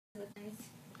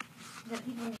that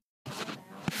people need to know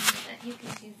about, and that you can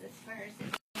choose this first.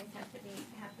 It doesn't have to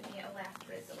be a last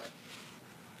resort.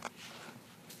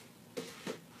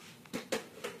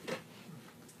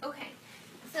 Okay,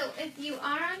 so if you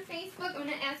are on Facebook, I'm going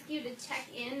to ask you to check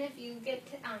in. If you get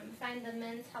to find the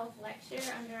Men's Health Lecture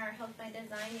under our Health by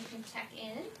Design, you can check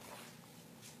in.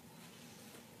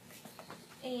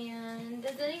 And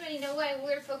does anybody know why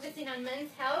we're focusing on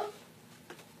men's health?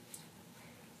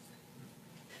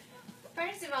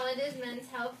 First of all, it is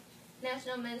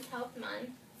National Men's Health Month,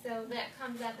 so that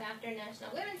comes up after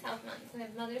National Women's Health Month. So we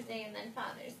have Mother's Day and then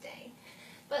Father's Day.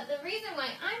 But the reason why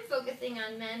I'm focusing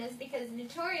on men is because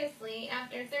notoriously,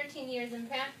 after 13 years in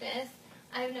practice,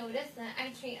 I've noticed that I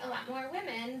treat a lot more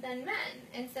women than men.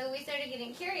 And so we started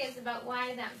getting curious about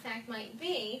why that fact might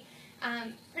be,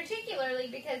 particularly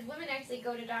because women actually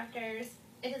go to doctors.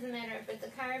 It doesn't matter if it's a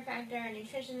chiropractor, a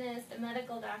nutritionist, a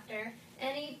medical doctor.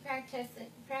 Any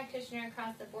practitioner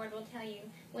across the board will tell you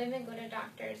women go to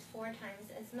doctors 4 times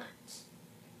as much.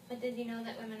 But did you know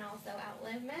that women also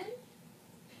outlive men?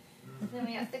 Then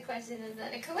we ask the question, is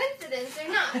that a coincidence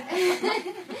or not?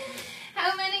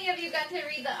 How many of you got to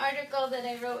read the article that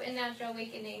I wrote in Natural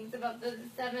Awakenings about the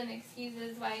 7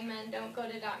 excuses why men don't go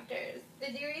to doctors?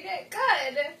 Did you read it?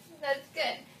 Good. That's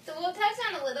good. So we'll touch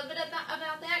on a little bit about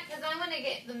that because I want to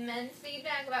get the men's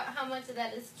feedback about how much of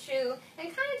that is true and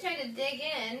kind of try to dig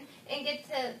in and get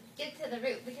to the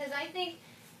root, because I think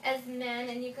as men,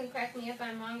 and you can correct me if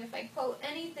I'm wrong, if I quote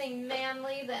anything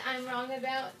manly that I'm wrong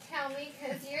about, tell me,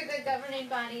 because you're the governing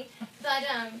body. But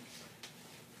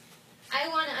I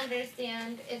want to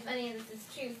understand if any of this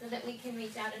is true so that we can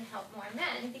reach out and help more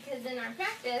men, because in our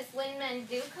practice, when men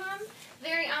do come,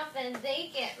 very often they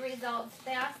get results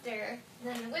faster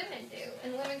than the women do,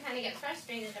 and women kind of get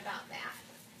frustrated about that.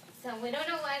 So we don't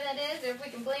know why that is, or if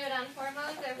we can blame it on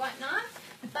hormones or whatnot.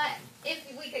 But if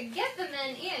we could get the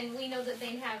men in, we know that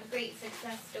they'd have great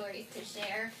success stories to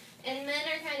share. And men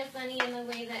are kind of funny in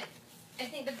the way that I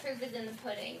think the proof is in the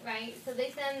pudding, right? So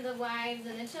they send the wives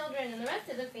and the children and the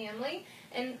rest of the family,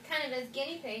 and kind of as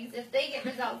guinea pigs, if they get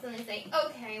results and they say,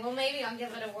 okay, well maybe I'll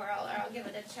give it a whirl or I'll give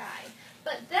it a try.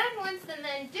 But then once the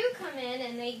men do come in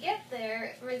and they get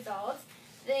their results,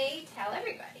 they tell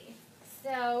everybody.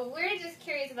 So we're just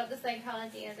curious about the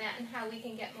psychology of that and how we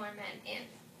can get more men in.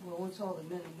 Well, once all the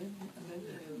men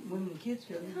and women and kids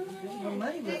go, there's no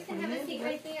money They left for can the have a men. seat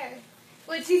right there.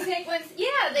 What'd you say?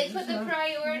 Yeah, they put the no-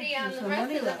 priority on there's the no rest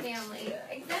money of the left. family.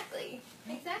 Exactly.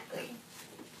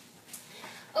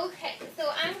 Okay, so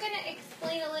I'm going to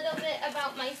explain a little bit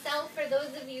about myself for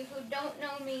those of you who don't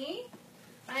know me.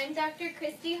 I'm Dr.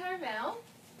 Christy Harvell,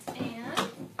 and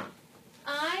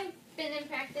I've been in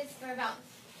practice for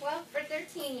for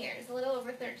 13 years, a little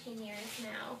over 13 years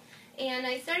now. And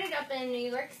I started up in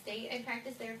New York State. I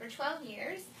practiced there for 12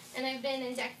 years, and I've been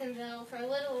in Jacksonville for a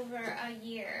little over a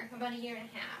year, about a year and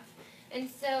a half. And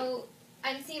so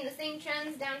I'm seeing the same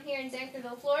trends down here in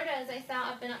Jacksonville, Florida, as I saw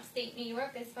up in upstate New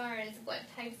York as far as what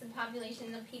types of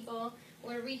populations of people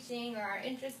we're reaching or are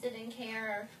interested in care,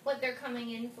 or what they're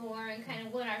coming in for, and kind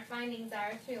of what our findings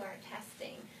are through our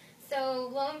testing. So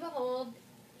lo and behold,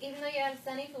 even though you have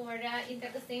sunny Florida, you've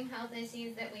got the same health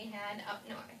issues that we had up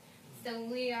north. So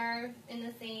we are in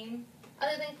the same,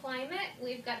 other than climate,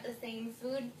 we've got the same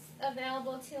foods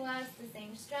available to us, the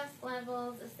same stress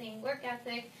levels, the same work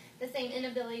ethic, the same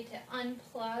inability to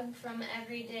unplug from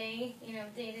everyday,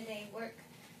 day-to-day work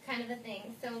kind of a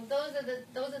thing. So those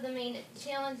are the main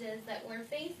challenges that we're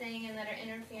facing and that are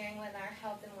interfering with our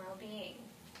health and well-being.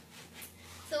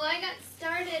 So I got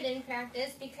started in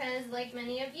practice because, like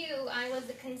many of you, I was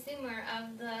a consumer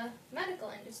of the medical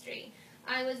industry.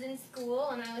 I was in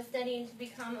school and I was studying to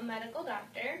become a medical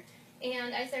doctor,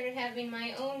 and I started having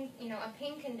my own, a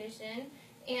pain condition,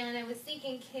 and I was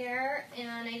seeking care,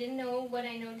 and I didn't know what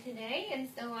I know today, and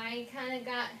so I kind of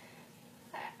got,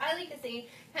 I like to say,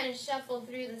 kind of shuffled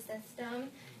through the system,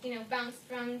 bounced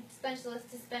from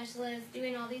specialist to specialist,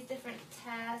 doing all these different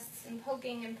tests and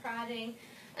poking and prodding,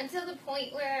 until the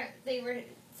point where they were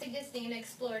suggesting an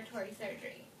exploratory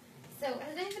surgery. So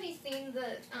has anybody seen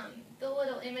the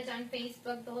little image on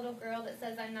Facebook, the little girl that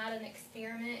says, "I'm not an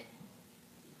experiment"?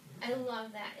 I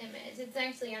love that image. It's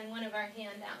actually on one of our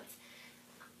handouts.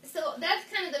 So that's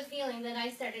kind of the feeling that I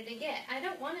started to get. I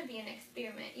don't want to be an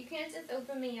experiment. You can't just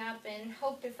open me up and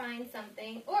hope to find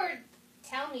something, or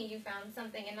tell me you found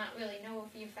something and not really know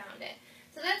if you found it.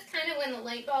 So that's kind of when the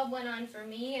light bulb went on for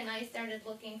me, and I started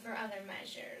looking for other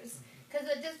measures, because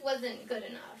it just wasn't good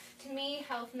enough. To me,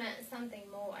 health meant something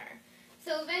more.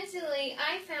 So eventually,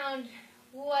 I found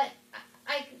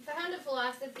a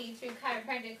philosophy through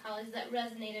chiropractic college that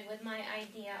resonated with my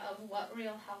idea of what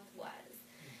real health was.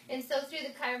 And so through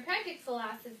the chiropractic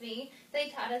philosophy, they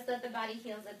taught us that the body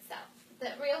heals itself,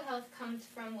 that real health comes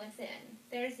from within.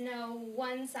 There's no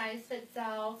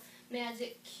one-size-fits-all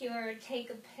magic cure, take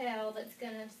a pill that's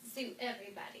going to suit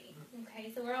everybody.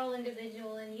 Okay, so we're all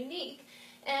individual and unique,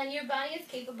 and your body is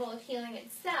capable of healing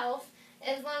itself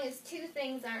as long as two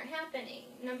things aren't happening.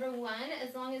 Number one,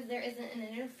 as long as there isn't an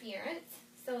interference.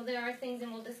 So there are things,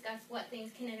 and we'll discuss what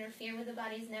things can interfere with the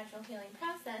body's natural healing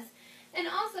process. And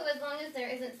also as long as there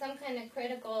isn't some kind of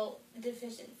critical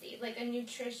deficiency, like a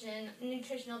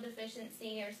nutritional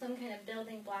deficiency or some kind of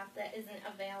building block that isn't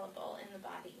available in the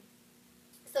body.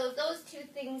 So if those two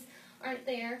things aren't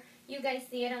there, you guys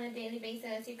see it on a daily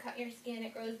basis. You cut your skin,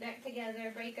 it grows back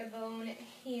together, break a bone, it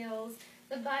heals.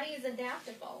 The body is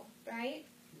adaptable, right?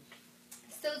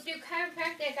 So through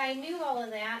chiropractic, I knew all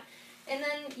of that. And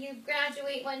then you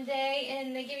graduate one day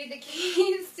and they give you the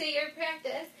keys to your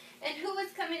practice. And who was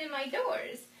coming in my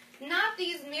doors? Not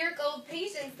these miracle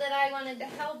patients that I wanted to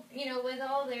help, with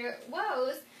all their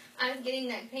woes. I was getting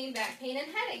neck pain, back pain, and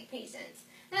headache patients.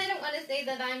 And I don't want to say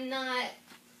that I'm not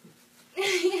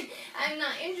I'm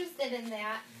not interested in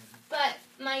that. But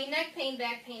my neck pain,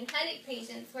 back pain, headache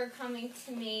patients were coming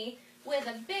to me with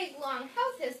a big, long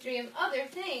health history of other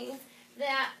things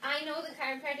that I know the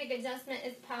chiropractic adjustment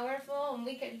is powerful, and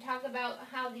we could talk about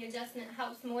how the adjustment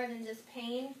helps more than just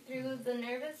pain through the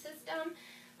nervous system,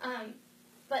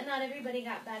 but not everybody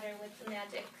got better with the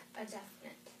magic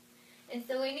adjustment. And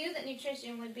so I knew that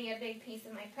nutrition would be a big piece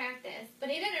of my practice, but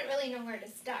I didn't really know where to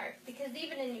start, because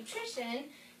even in nutrition,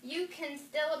 you can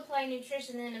still apply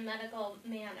nutrition in a medical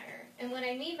manner. And what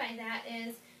I mean by that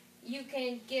is you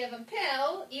can give a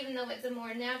pill, even though it's a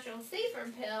more natural,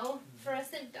 safer pill, for a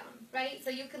symptom, right?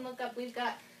 So you can look up, we've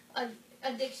got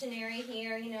a dictionary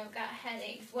here, got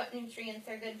headaches, what nutrients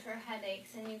are good for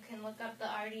headaches, and you can look up the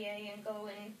RDA and go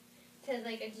into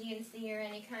like a GNC or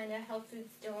any kind of health food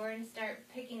store and start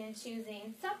picking and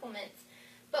choosing supplements.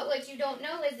 But what you don't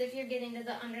know is if you're getting to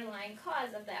the underlying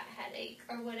cause of that headache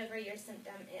or whatever your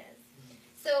symptom is.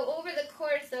 So over the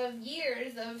course of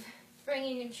years of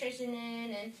bringing nutrition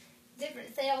in and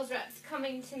different sales reps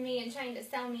coming to me and trying to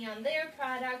sell me on their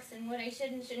products and what I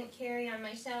should and shouldn't carry on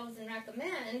my shelves and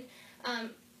recommend,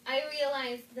 I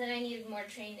realized that I needed more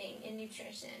training in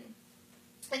nutrition.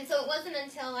 And so it wasn't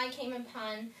until I came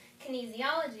upon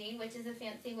kinesiology, which is a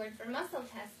fancy word for muscle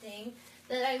testing,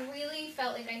 that I really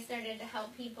felt like I started to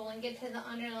help people and get to the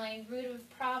underlying root of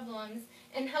problems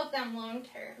and help them long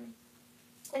term.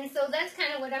 And so that's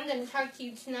kind of what I'm going to talk to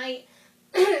you tonight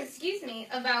excuse me,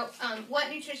 about what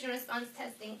nutrition response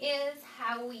testing is,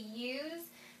 how we use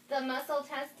the muscle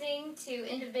testing to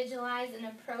individualize an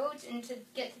approach and to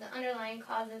get to the underlying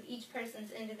cause of each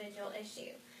person's individual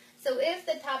issue. So if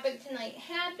the topic tonight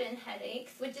had been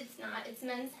headaches, which it's not, it's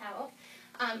men's health,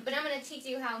 but I'm going to teach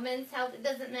you how men's health, it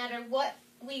doesn't matter what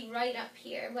we write up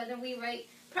here, whether we write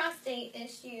prostate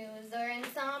issues or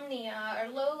insomnia or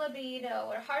low libido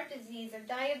or heart disease or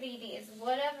diabetes,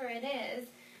 whatever it is,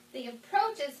 the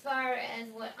approach as far as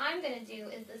what I'm going to do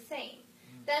is the same.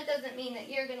 That doesn't mean that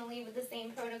you're going to leave with the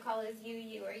same protocol as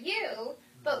you, or you,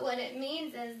 but what it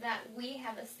means is that we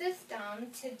have a system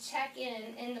to check in,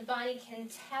 and the body can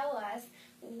tell us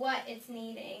what it's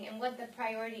needing and what the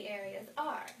priority areas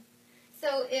are.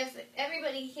 So if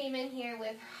everybody came in here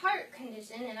with heart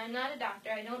condition, and I'm not a doctor,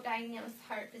 I don't diagnose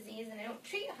heart disease, and I don't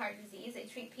treat heart disease, I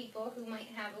treat people who might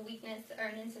have a weakness or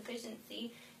an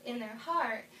insufficiency in their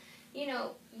heart,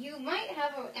 you might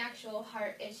have an actual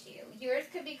heart issue. Yours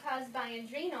could be caused by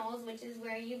adrenals, which is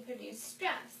where you produce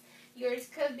stress. Yours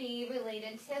could be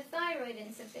related to thyroid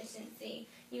insufficiency.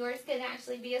 Yours could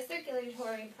actually be a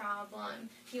circulatory problem.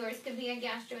 Yours could be a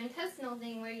gastrointestinal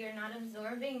thing where you're not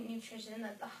absorbing nutrition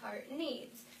that the heart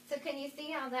needs. So can you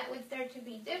see how that would start to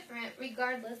be different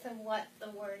regardless of what the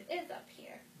word is up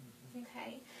here?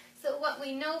 Okay? So what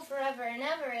we know forever and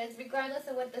ever is regardless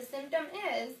of what the symptom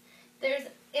is, there's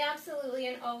absolutely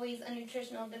and always a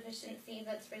nutritional deficiency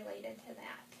that's related to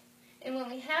that. And when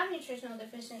we have nutritional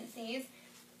deficiencies,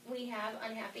 we have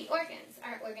unhappy organs.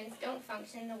 Our organs don't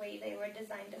function the way they were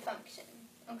designed to function.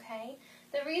 Okay?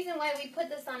 The reason why we put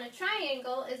this on a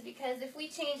triangle is because if we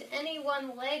change any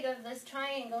one leg of this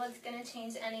triangle, it's going to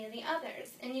change any of the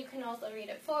others. And you can also read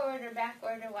it forward or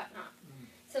backward or whatnot.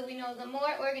 So we know the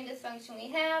more organ dysfunction we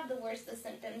have, the worse the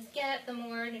symptoms get, the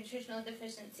more nutritional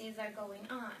deficiencies are going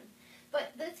on.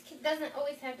 But this doesn't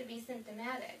always have to be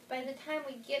symptomatic. By the time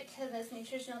we get to this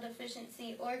nutritional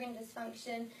deficiency, organ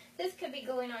dysfunction, this could be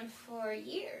going on for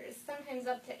years, sometimes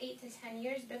up to 8 to 10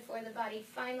 years before the body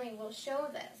finally will show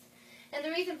this. And the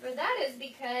reason for that is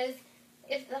because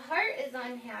If the heart is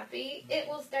unhappy, it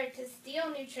will start to steal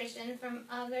nutrition from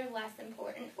other less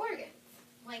important organs,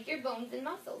 like your bones and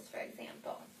muscles, for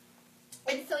example.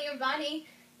 And so your body,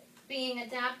 being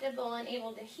adaptable and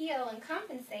able to heal and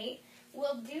compensate,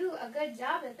 will do a good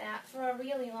job at that for a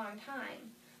really long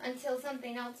time until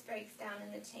something else breaks down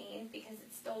in the chain because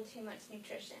it stole too much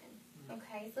nutrition.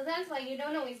 Okay, so that's why you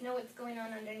don't always know what's going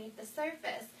on underneath the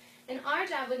surface. And our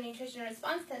job with nutrition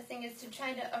response testing is to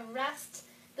try to arrest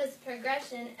this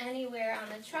progression anywhere on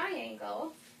the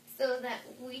triangle so that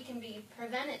we can be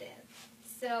preventative.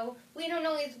 So we don't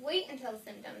always wait until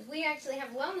symptoms. We actually have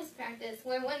wellness practice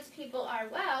where once people are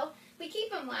well, we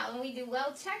keep them well and we do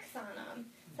well checks on them.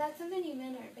 That's something you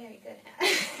men aren't very good at.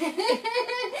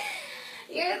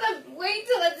 You're the wait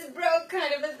till it's broke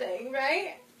kind of a thing,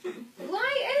 right?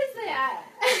 Why is that?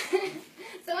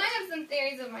 So I have some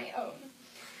theories of my own.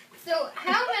 So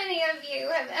how many of you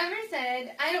have ever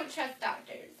said, I don't trust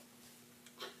doctors?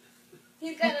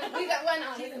 We got one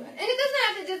honest one. And it doesn't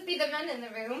have to just be the men in the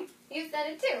room. You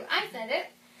said it too. I said it.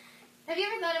 Have you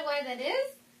ever thought of why that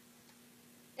is?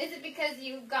 Is it because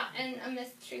you've gotten a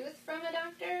mistruth from a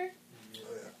doctor?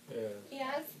 Yeah.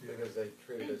 Yes? Because they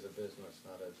treat it as a business,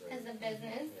 not as a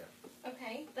business? Yeah.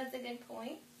 Okay, that's a good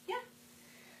point. Yeah.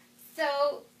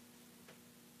 So,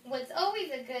 what's always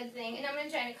a good thing, and I'm going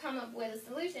to try to come up with a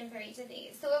solution for each of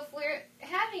these. So if we're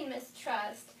having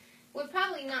mistrust, we're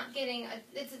probably not getting,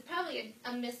 it's probably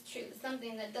a mistruth,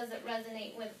 something that doesn't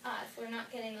resonate with us. We're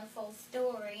not getting the full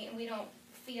story, and we don't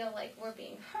feel like we're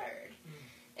being heard.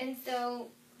 And so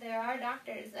there are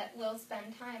doctors that will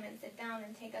spend time and sit down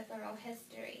and take a thorough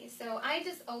history. So I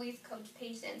just always coach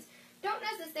patients. Don't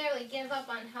necessarily give up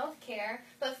on health care,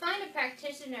 but find a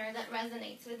practitioner that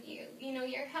resonates with you. You know,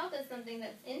 your health is something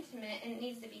that's intimate and it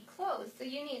needs to be close. So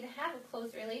you need to have a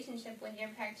close relationship with your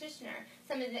practitioner,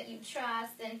 somebody that you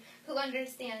trust and who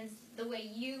understands the way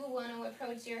you want to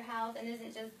approach your health and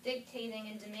isn't just dictating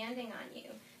and demanding on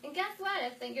you. And guess what?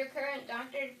 If your current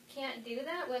doctor can't do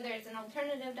that, whether it's an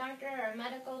alternative doctor or a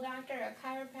medical doctor or a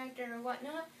chiropractor or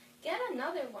whatnot, get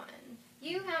another one.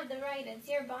 You have the right, it's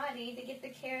your body, to get the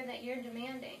care that you're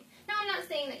demanding. Now, I'm not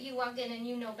saying that you walk in and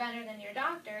you know better than your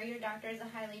doctor. Your doctor is a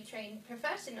highly trained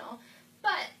professional.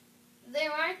 But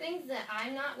there are things that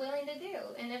I'm not willing to do.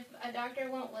 And if a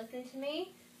doctor won't listen to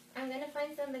me, I'm going to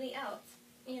find somebody else,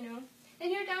 you know.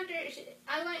 And your doctor,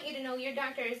 I want you to know your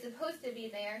doctor is supposed to be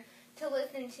there to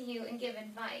listen to you and give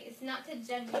advice, not to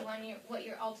judge you on what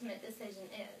your ultimate decision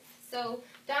is. So,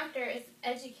 doctor is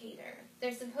educator.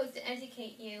 They're supposed to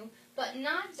educate you, but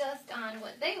not just on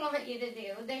what they want you to do.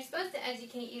 They're supposed to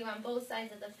educate you on both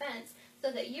sides of the fence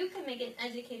so that you can make an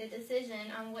educated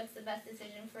decision on what's the best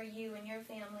decision for you and your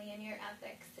family and your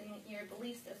ethics and your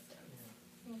belief systems.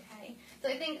 Okay? So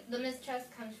I think the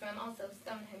mistrust comes from also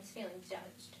sometimes feeling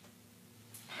judged.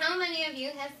 How many of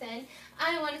you have said,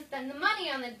 I don't want to spend the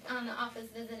money on the office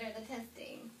visit or the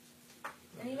testing?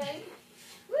 Anybody?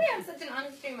 We have such an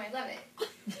honest stream. I love it.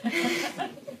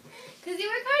 Because you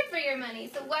work hard for your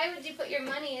money. So why would you put your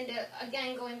money into,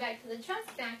 again, going back to the trust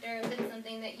factor, if it's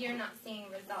something that you're not seeing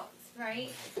results,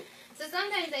 right? So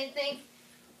sometimes I think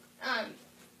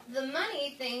the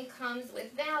money thing comes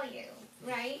with value,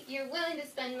 right? You're willing to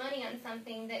spend money on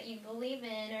something that you believe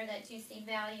in or that you see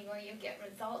value or you get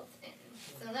results in.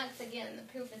 So that's, again, the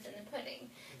proof is in the pudding.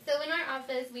 So in our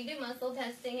office, we do muscle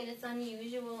testing, and it's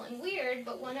unusual and weird,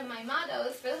 but one of my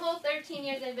mottos for the whole 13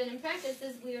 years I've been in practice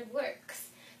is weird works.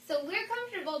 So we're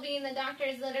comfortable being the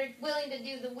doctors that are willing to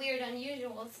do the weird,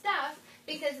 unusual stuff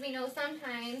because we know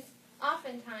sometimes,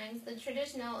 oftentimes, the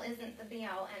traditional isn't the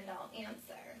be-all, end-all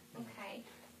answer, okay?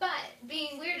 But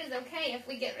being weird is okay if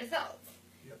we get results.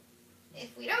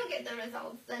 If we don't get the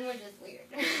results, then we're just weird.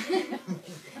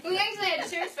 We actually had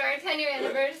shirts for our 10-year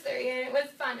anniversary, and it was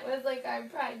fun. It was like our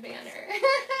pride banner.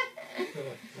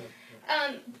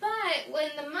 But when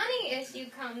the money issue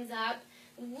comes up,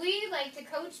 we like to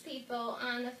coach people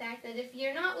on the fact that if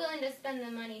you're not willing to spend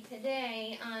the money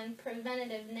today on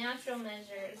preventative natural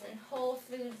measures and whole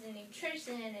foods and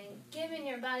nutrition and giving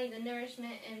your body the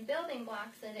nourishment and building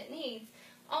blocks that it needs,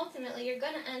 ultimately you're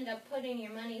going to end up putting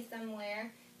your money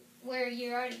somewhere where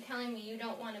you're already telling me you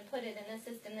don't want to put it in a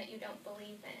system that you don't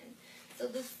believe in. So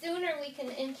the sooner we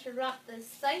can interrupt this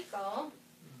cycle,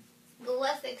 the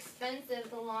less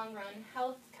expensive the long-run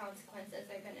health consequences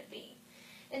are going to be.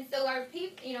 And so our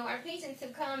patients who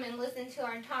come and listen to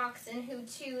our talks and who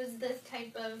choose this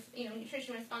type of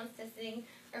nutrition response testing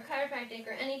or chiropractic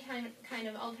or any kind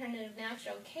of alternative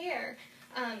natural care,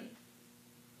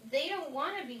 they don't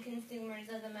want to be consumers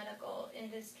of the medical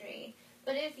industry.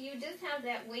 But if you just have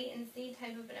that wait-and-see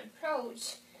type of an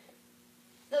approach,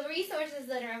 the resources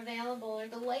that are available, or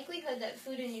the likelihood that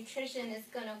food and nutrition is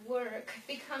going to work,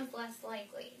 becomes less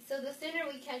likely. So the sooner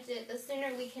we catch it, the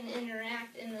sooner we can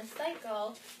interact in the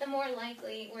cycle, the more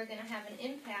likely we're going to have an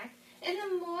impact, and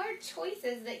the more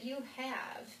choices that you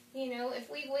have. You know, if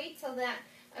we wait till that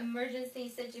emergency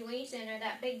situation or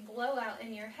that big blowout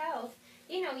in your health,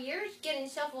 you know, you're getting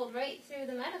shuffled right through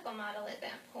the medical model at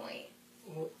that point.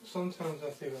 Well, sometimes I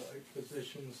think about like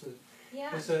physicians that,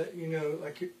 Yeah. is that, you know,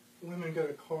 like women go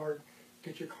to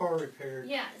get your car repaired.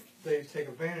 Yes. They take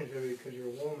advantage of it because you're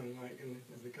a woman, like, and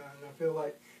the guy. And I feel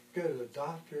like go to the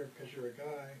doctor because you're a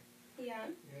guy. Yeah.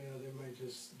 You know, they might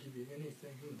just give you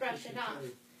anything. And Brush push it you off.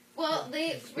 through. Well,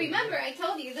 remember I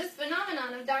told you this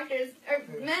phenomenon of doctors, or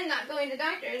men not going to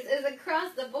doctors, is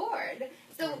across the board.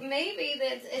 So maybe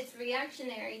it's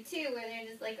reactionary too, where they're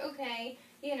just like, okay,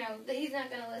 you know, he's not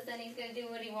going to listen, he's going to do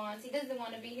what he wants, he doesn't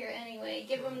want to be here anyway,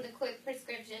 give him the quick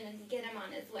prescription and get him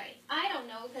on his way. I don't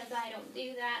know, because I don't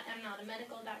do that, I'm not a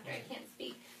medical doctor, I can't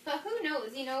speak. But who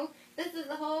knows, you know, this is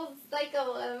a whole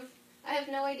cycle of, I have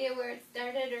no idea where it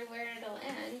started or where it'll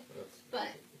end, but...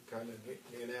 Kind of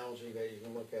the analogy that you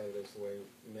can look at it is the way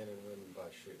men and women buy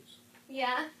shoes.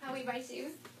 Yeah, how we buy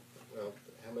shoes. Well,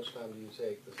 how much time do you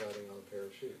take deciding on a pair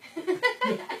of shoes?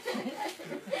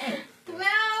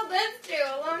 Well, that's true,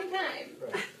 a long time.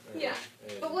 Right. Yeah.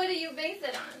 And, But what do you base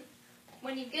it on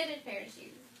when you get a pair of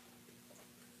shoes?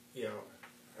 you know,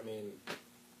 I mean,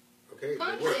 okay,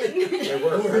 Function. they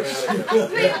work.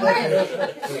 They work.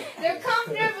 They're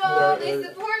comfortable, they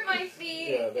support my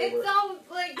feet. Yeah, they it's work. all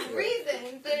like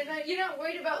reasons. You're not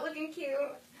worried about looking cute.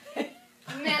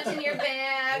 Matching your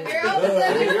bag, or all this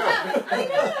other stuff. I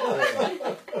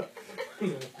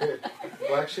know.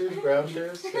 Black shoes, brown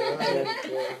shoes. What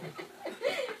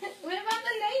about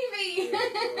the navy?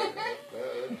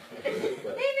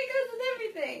 Navy goes with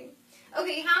everything.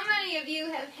 Okay, how many of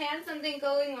you have had something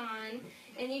going on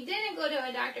and you didn't go to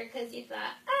a doctor because you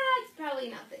thought, it's probably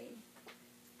nothing?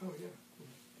 Oh,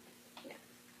 yeah.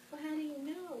 Well, how do you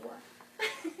know? How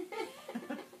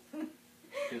do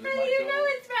It might you go- know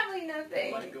it's probably nothing?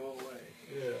 It might go away.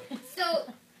 Yeah. So,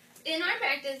 in our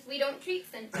practice, we don't treat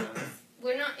symptoms.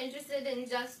 We're not interested in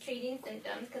just treating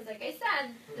symptoms because, like I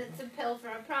said, it's a pill for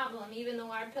a problem. Even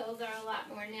though our pills are a lot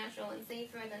more natural and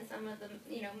safer than some of the,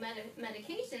 you know,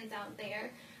 medications out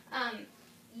there,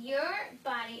 your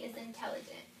body is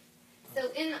intelligent.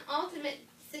 So, in the ultimate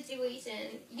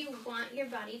situation, you want your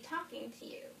body talking to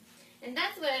you. And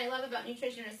that's what I love about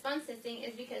nutrition response testing,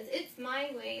 is because it's my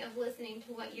way of listening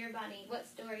to what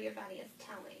story your body is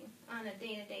telling on a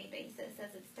day-to-day basis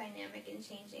as it's dynamic and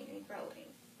changing and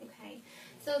growing. Okay?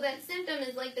 So that symptom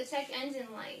is like the check engine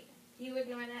light. Do you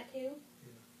ignore that too?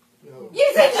 No.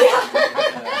 You said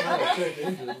yeah! Not a check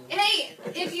engine light. Hey,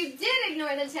 if you did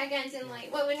ignore the check engine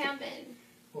light, what would happen?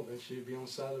 Well, then she'd be on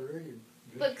the side of the road.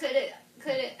 But could it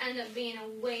end up being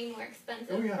a way more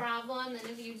expensive Oh, yeah. problem than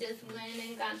if you just went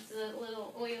and got the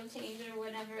little oil change or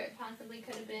whatever it possibly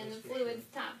could have been, That's the for fluids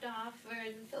topped off or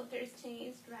the filters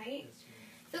changed, right? That's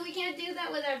right. So we can't do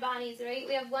that with our bodies, right?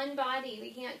 We have one body.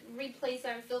 We can't replace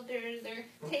our filters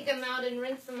or take them out and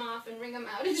rinse them off and wring them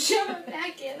out and shove them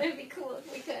back in. It'd be cool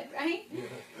if we could, right? Yeah.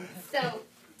 So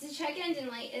the check engine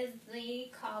light is the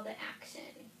call to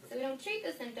action. So we don't treat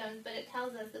the symptoms, but it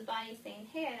tells us the body's saying,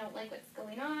 hey, I don't like what's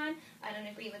going on. I don't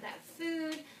agree with that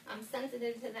food. I'm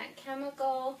sensitive to that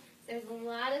chemical. There's a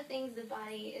lot of things the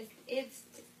body is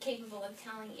capable of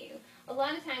telling you. A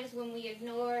lot of times when we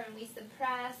ignore and we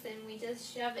suppress and we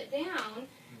just shove it down,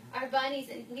 our bodies,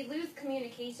 we lose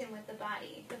communication with the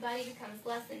body. The body becomes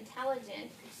less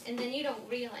intelligent, and then you don't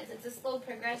realize it's a slow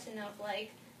progression of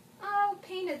like, oh,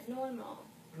 pain is normal.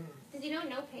 Did you know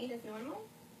no pain is normal?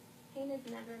 Pain is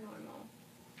never normal.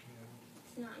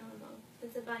 It's not normal.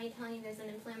 It's the body telling you there's an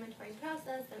inflammatory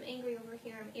process. I'm angry over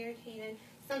here. I'm irritated.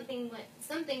 Something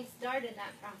started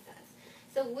that process.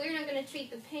 So we're not going to treat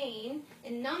the pain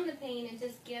and numb the pain and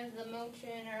just give the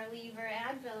Motrin or Aleve or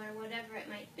Advil or whatever it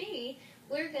might be.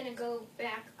 We're going to go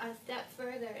back a step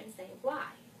further and say, why?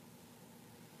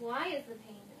 Why is the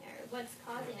pain there? What's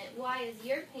causing it? Why is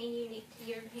your pain unique to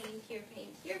your pain, to your pain,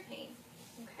 to your pain?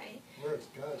 Okay. Whereas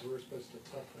guys, we're supposed to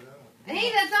tough it out.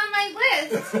 Hey, that's on my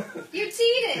list. You If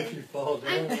cheated. you fall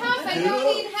down. I'm tough. I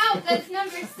don't need help. That's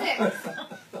number 6.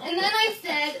 And then I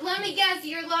said, let me guess,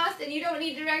 you're lost and you don't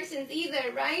need directions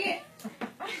either, right?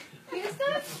 You're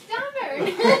so stubborn.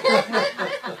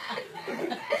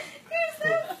 You're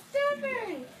so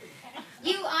stubborn.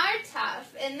 You are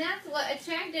tough, and that's what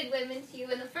attracted women to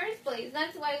you in the first place.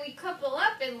 That's why we couple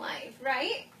up in life,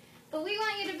 right? But we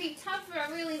want you to be tough for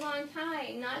a really long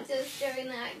time, not just during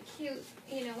that cute,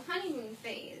 honeymoon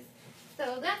phase.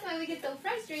 So that's why we get so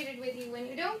frustrated with you when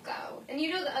you don't go. And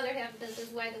you know the other half of this is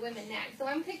why the women nag. So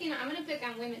I'm going to pick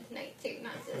on women tonight too,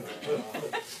 not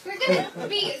just we're going to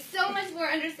be so much more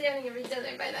understanding of each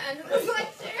other by the end of this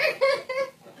lecture.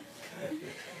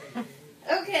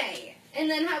 Okay, and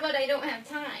then how about I don't have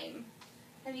time?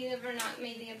 Have you ever not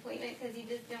made the appointment because you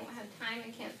just don't have time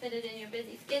and can't fit it in your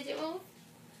busy schedule?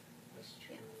 That's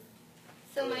true.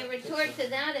 So my retort to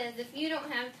that is, if you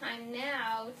don't have time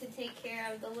now to take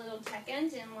care of the little check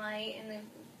engine light and the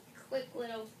quick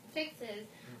little fixes,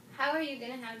 how are you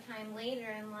going to have time later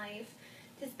in life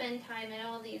to spend time at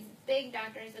all these big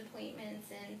doctor's appointments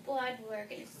and blood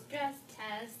work and stress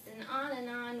tests and on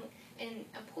and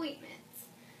appointments?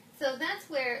 So that's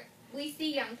where we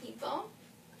see young people,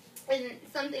 and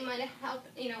something might have helped,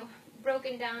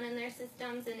 broken down in their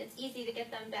systems, and it's easy to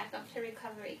get them back up to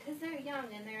recovery because they're young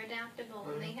and they're adaptable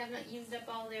and they haven't used up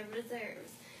all their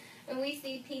reserves. And we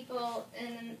see people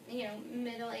in,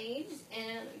 middle age,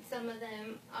 and some of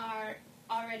them are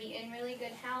already in really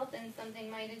good health and something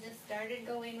might have just started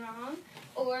going wrong,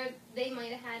 or they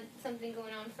might have had something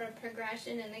going on for a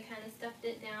progression and they kind of stuffed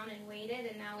it down and waited,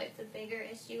 and now it's a bigger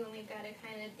issue and we've got to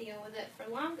kind of deal with it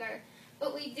for longer.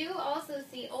 But we do also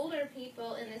see older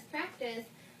people in this practice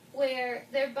where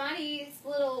their body's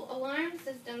little alarm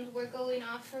systems were going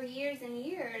off for years and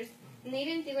years, and they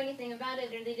didn't do anything about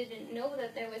it, or they didn't know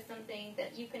that there was something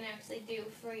that you can actually do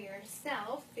for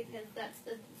yourself, because that's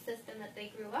the system that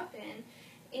they grew up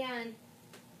in. And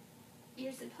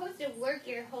you're supposed to work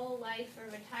your whole life for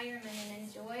retirement and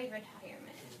enjoy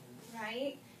retirement,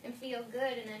 right? And feel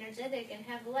good and energetic and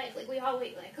have a life. Like, we all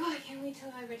wait, like, oh, I can't wait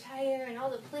till I retire and all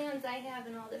the plans I have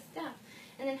and all this stuff.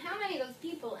 And then how many of those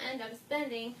people end up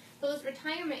spending those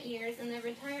retirement years and their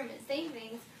retirement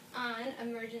savings on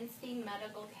emergency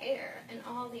medical care and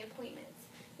all the appointments?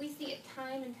 We see it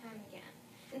time and time again.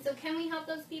 And so can we help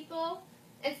those people?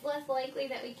 It's less likely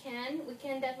that we can. We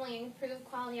can definitely improve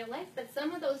quality of life, but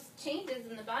some of those changes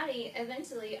in the body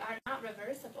eventually are not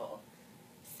reversible.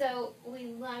 So we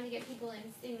love to get people in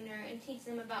sooner and teach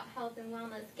them about health and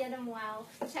wellness, get them well,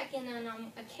 check in on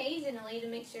them occasionally to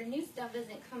make sure new stuff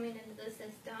isn't coming into the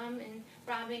system and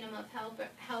robbing them of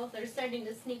health or starting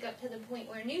to sneak up to the point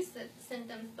where new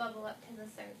symptoms bubble up to the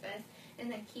surface, and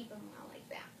then keep them well like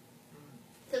that.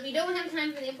 So if you don't have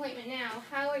time for the appointment now,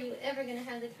 how are you ever going to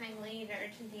have the time later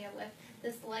to deal with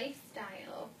this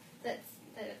lifestyle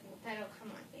that'll come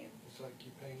on you? It's like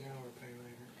you pay now or pay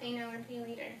later. Pay now or pay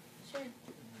later. Sure.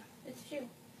 It's true.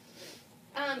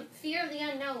 Fear of the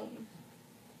unknown.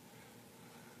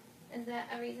 Is that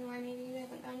a reason why maybe you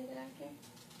haven't gone to the doctor?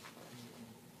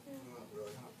 Not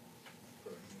really.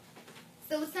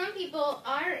 So some people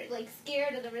are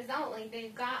scared of the result, like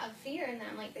they've got a fear in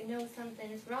them, like they know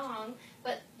something's wrong,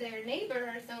 but their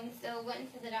neighbor or so-and-so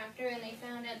went to the doctor and they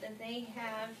found out that they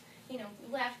have,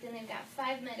 left and they've got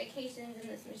 5 medications in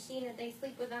this machine that they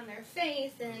sleep with on their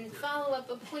face, and follow-up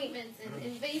appointments and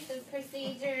invasive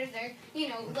procedures, or,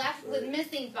 left with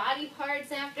missing body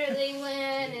parts after they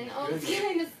went, and all this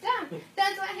kind of stuff.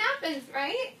 That's what happens,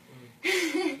 right?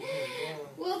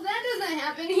 Well, that doesn't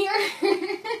happen here.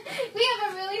 We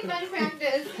have a really fun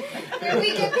practice where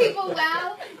we get people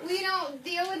well. We don't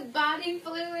deal with body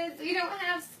fluids. We don't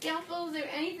have scalpels or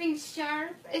anything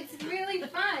sharp. It's really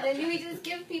fun. And we just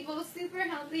give people super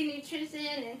healthy nutrition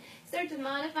and start to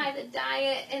modify the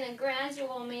diet in a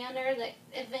gradual manner that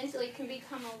eventually can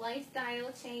become a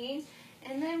lifestyle change.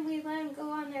 And then we let them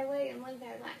go on their way and live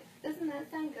their life. Doesn't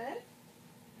that sound good?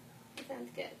 It sounds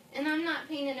good. And I'm not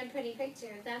painting a pretty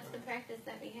picture. That's the practice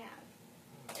that we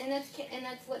have. And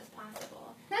that's what's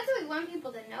possible. That's what we want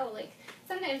people to know. Like,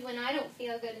 sometimes when I don't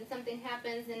feel good and something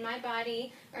happens in my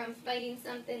body, or I'm fighting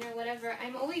something or whatever,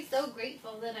 I'm always so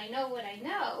grateful that I know what I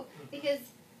know, because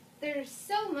there's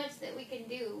so much that we can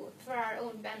do for our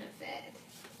own benefit.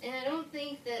 And I don't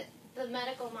think that the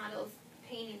medical model's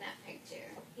painting that picture.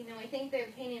 I think they're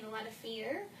painting a lot of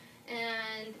fear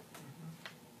and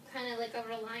kind of like a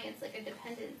reliance, like a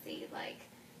dependency. Like,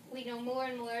 we know more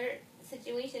and more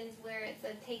situations where it's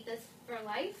a take this for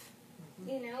life,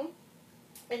 and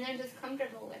they're just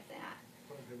comfortable with that.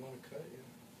 Well, they want to cut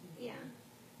you. Yeah.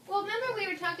 Well, remember we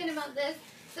were talking about this?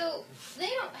 So they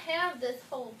don't have this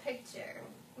whole picture,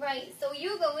 right? So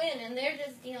you go in and they're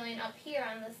just dealing up here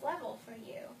on this level for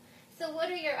you. So what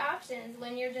are your options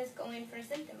when you're just going for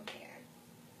symptom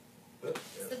care?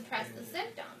 Suppress the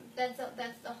symptom. That's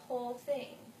the whole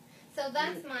thing. So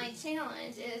that's my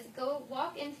challenge, is go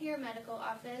walk into your medical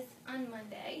office on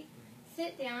Monday,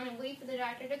 sit down and wait for the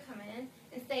doctor to come in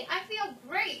and say, I feel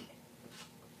great.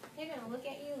 They're going to look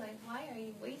at you like, why are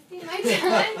you wasting my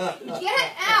time?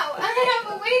 Get out. I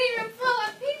have a waiting room full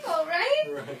of people,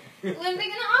 right? When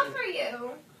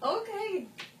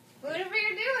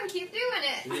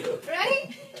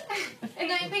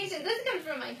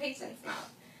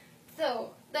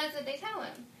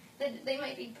that they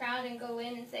might be proud and go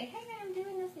in and say, hey, I'm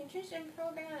doing this nutrition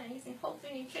program, and I'm using whole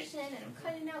food nutrition, and I'm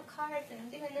cutting out carbs, and I'm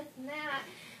doing this and that.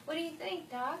 What do you think,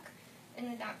 Doc?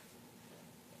 And the doc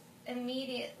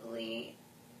immediately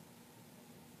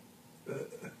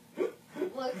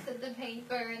looks at the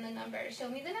paper and the numbers. Show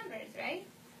me the numbers, right?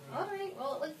 All right,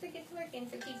 well, it looks like it's working,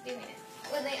 so keep doing it.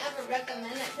 Will they ever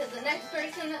recommend it to the next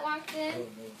person that walks in?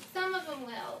 Some of them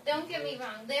will. Don't get me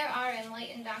wrong. There are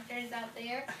enlightened doctors out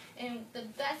there, and the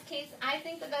best case, I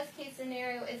think the best case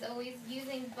scenario is always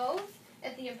using both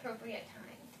at the appropriate times.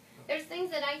 There's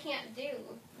things that I can't do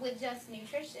with just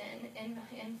nutrition and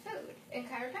food and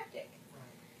chiropractic.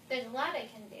 There's a lot I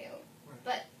can do,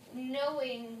 but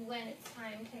knowing when it's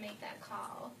time to make that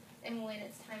call and when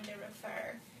it's time to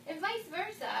refer. And vice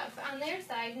versa, on their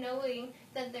side, knowing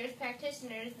that there's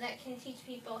practitioners that can teach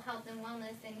people health and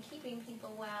wellness and keeping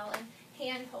people well and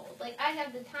handhold. Like, I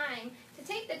have the time to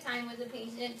take the time with the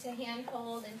patient to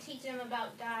handhold and teach them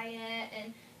about diet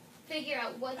and figure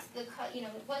out what's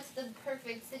the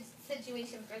perfect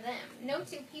situation for them. No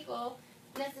two people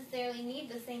necessarily need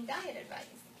the same diet advice.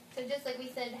 So just like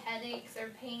we said, headaches or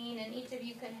pain, and each of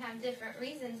you could have different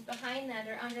reasons behind that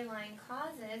or underlying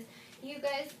causes, you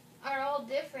guys are all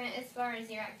different as far as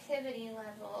your activity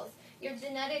levels, your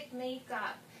genetic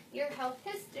makeup, your health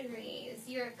histories,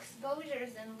 your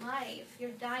exposures in life, your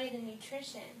diet and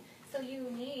nutrition. So you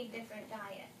need different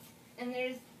diets. And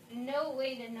there's no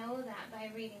way to know that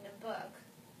by reading a book.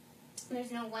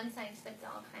 There's no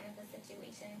one-size-fits-all kind of a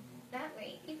situation that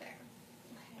way either.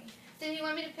 Okay. So do you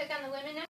want me to pick on the women now?